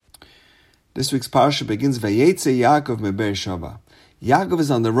This week's parsha begins Vayetze Yaakov meBeer Sheva. Yaakov is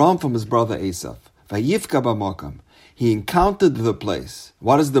on the run from his brother Esav. Vayifka b'makam. He encountered the place.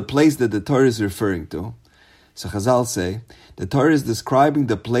 What is the place that the Torah is referring to? So Chazal say, the Torah is describing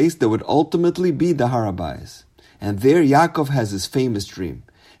the place that would ultimately be the Har HaBayis. And there Yaakov has his famous dream.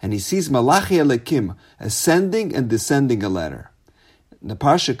 And he sees Malachi Elokim ascending and descending a ladder. The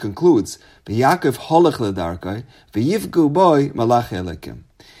parsha concludes, V'Yaakov holech ledarkai, v'yifgu boi Malachi Elokim.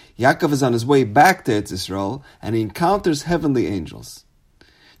 Yaakov is on his way back to Eretz Yisrael, and he encounters heavenly angels.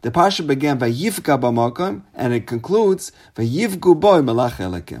 The parsha began Vayifka b'makam, and it concludes Vayivgu boi Malachi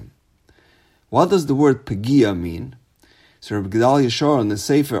Elokim. What does the word Pegia mean? So Rabbi Gedalia Shor in the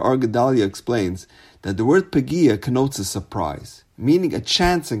Sefer Or Gedalia explains that the word Pegia connotes a surprise, meaning a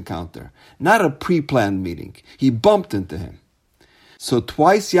chance encounter, not a pre-planned meeting. He bumped into him. So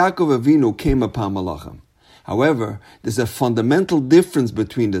twice Yaakov Avinu came upon Malachim. However, there's a fundamental difference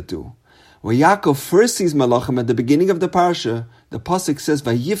between the two. When Yaakov first sees Malachim at the beginning of the parsha, the pasuk says,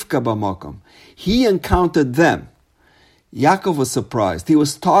 Vayifka b'makam. He encountered them. Yaakov was surprised. He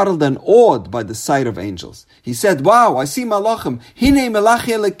was startled and awed by the sight of angels. He said, wow, I see Malachim. Hine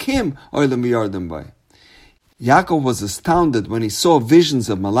Malachi Elokim oilem yardim bay. Yaakov was astounded when he saw visions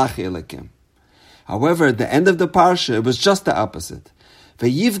of Malachi Elokim. However, at the end of the parsha, it was just the opposite.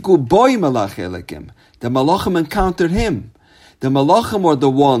 Vayivgu boi Malachi Elokim. The Malachim encountered him. The Malachim were the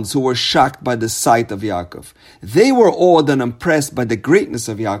ones who were shocked by the sight of Yaakov. They were awed and impressed by the greatness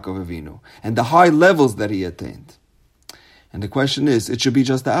of Yaakov Avinu and the high levels that he attained. And the question is, it should be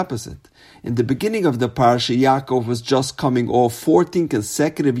just the opposite. In the beginning of the parsha, Yaakov was just coming off 14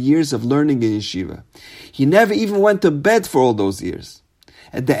 consecutive years of learning in yeshiva. He never even went to bed for all those years.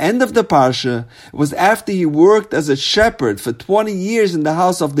 At the end of the parsha, it was after he worked as a shepherd for 20 years in the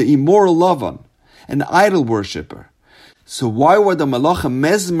house of the immoral Lavan, an idol worshipper. So why were the Malachim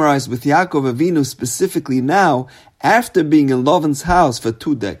mesmerized with Yaakov Avinu specifically now, after being in Lavan's house for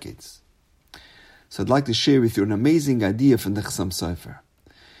 2 decades? So I'd like to share with you an amazing idea from the Chassam Sofer.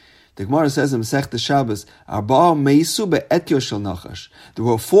 The Gemara says in Masechta Shabbos, Arba'a meisu be'etyo shel Nachash. There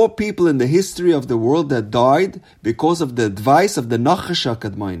were 4 people in the history of the world that died because of the advice of the Nachash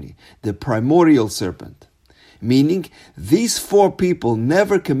HaKadmoni, the primordial serpent. Meaning, these 4 people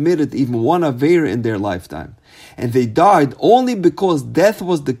never committed even one Aveira in their lifetime. And they died only because death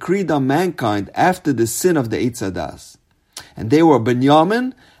was decreed on mankind after the sin of the Eitz Hadas. And they were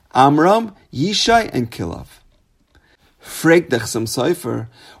Binyamin, Amram, Yishai, and Kilav. Frag the Chassam Sofer,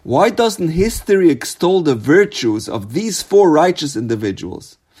 why doesn't history extol the virtues of these 4 righteous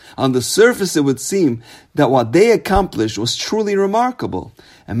individuals? On the surface, it would seem that what they accomplished was truly remarkable.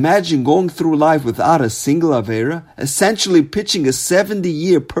 Imagine going through life without a single Aveira, essentially pitching a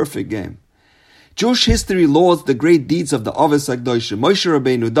 70-year perfect game. Jewish history lauds the great deeds of the Avos HaKadoshim, Moshe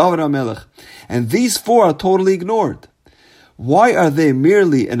Rabbeinu, David HaMelech, and these 4 are totally ignored. Why are they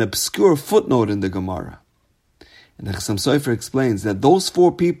merely an obscure footnote in the Gemara? And the Chassam Sofer explains that those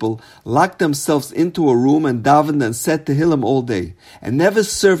 4 people locked themselves into a room and davened and said Tehillim all day, and never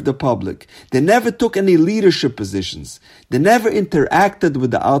served the public. They never took any leadership positions. They never interacted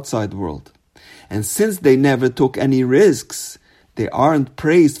with the outside world. And since they never took any risks, they aren't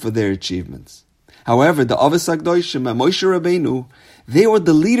praised for their achievements. However, the Avos HaKadoshim and Moshe Rabbeinu, they were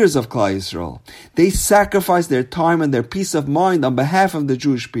the leaders of Klal Yisrael. They sacrificed their time and their peace of mind on behalf of the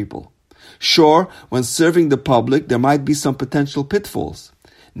Jewish people. Sure, when serving the public, there might be some potential pitfalls.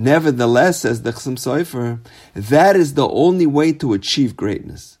 Nevertheless, says the Chassam Sofer, that is the only way to achieve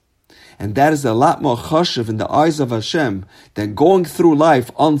greatness. And that is a lot more chashuv in the eyes of Hashem than going through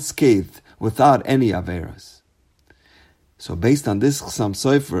life unscathed without any averas. So based on this Chassam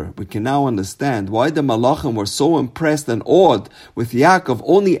Sofer, we can now understand why the Malachim were so impressed and awed with Yaakov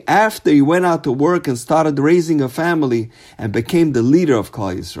only after he went out to work and started raising a family and became the leader of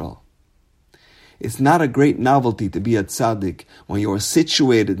Klal Yisrael. It's not a great novelty to be a tzaddik when you are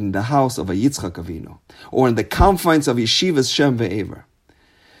situated in the house of a Yitzchak Avinu or in the confines of Yeshivas Shem Ve'ever.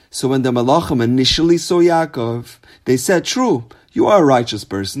 So when the Malachim initially saw Yaakov, they said, true, you are a righteous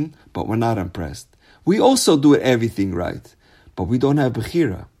person, but we're not impressed. We also do everything right, but we don't have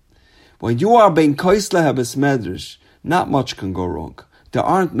Bechira. When you are Ben Koisle Habes Medrash, not much can go wrong. There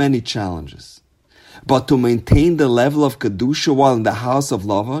aren't many challenges. But to maintain the level of Kedusha while in the house of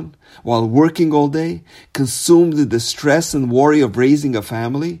Lavan, while working all day, consumed with the stress and worry of raising a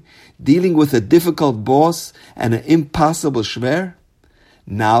family, dealing with a difficult boss and an impossible shver?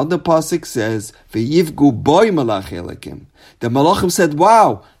 Now the pasuk says, "V'yivgu boi Malachi Elokim." The Malachim said,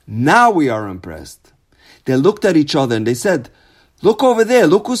 wow, now we are impressed. They looked at each other and they said, Look over there,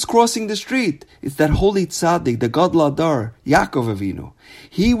 look who's crossing the street. It's that holy tzaddik, the Gadol Adar, Yaakov Avinu.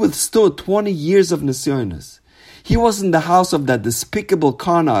 He withstood 20 years of Nisyonos. He was in the house of that despicable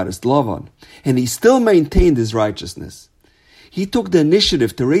con artist, Lavan, and he still maintained his righteousness. He took the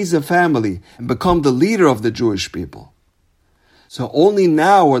initiative to raise a family and become the leader of the Jewish people. So only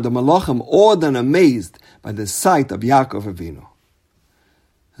now were the Malachim awed and amazed by the sight of Yaakov Avinu.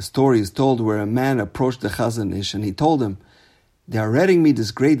 The story is told where a man approached the Chazon Ish and he told him, "They are reading me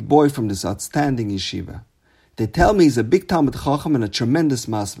this great boy from this outstanding yeshiva. They tell me he's a big Talmid Chacham and a tremendous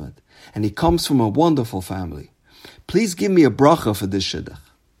masmid, and he comes from a wonderful family. Please give me a bracha for this shidduch."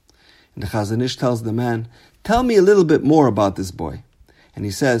 And the Chazon Ish tells the man, "Tell me a little bit more about this boy." And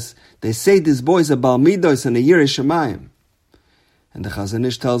he says, "They say this boy is a Bal Midos and a Yirei Shamayim." And the Chazon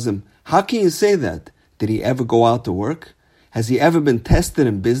Ish tells him, "How can you say that? Did he ever go out to work? Has he ever been tested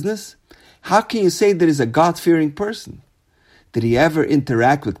in business? How can you say that he's a God-fearing person? Did he ever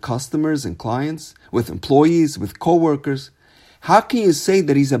interact with customers and clients, with employees, with co-workers? How can you say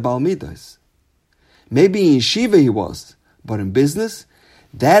that he's a Bal Midos? Maybe in yeshiva he was, but in business,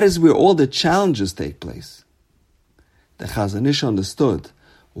 that is where all the challenges take place." The Chazon Ish understood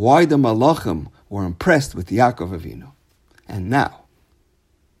why the Malachim were impressed with Yaakov Avinu. And now,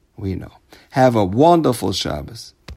 we know. Have a wonderful Shabbos.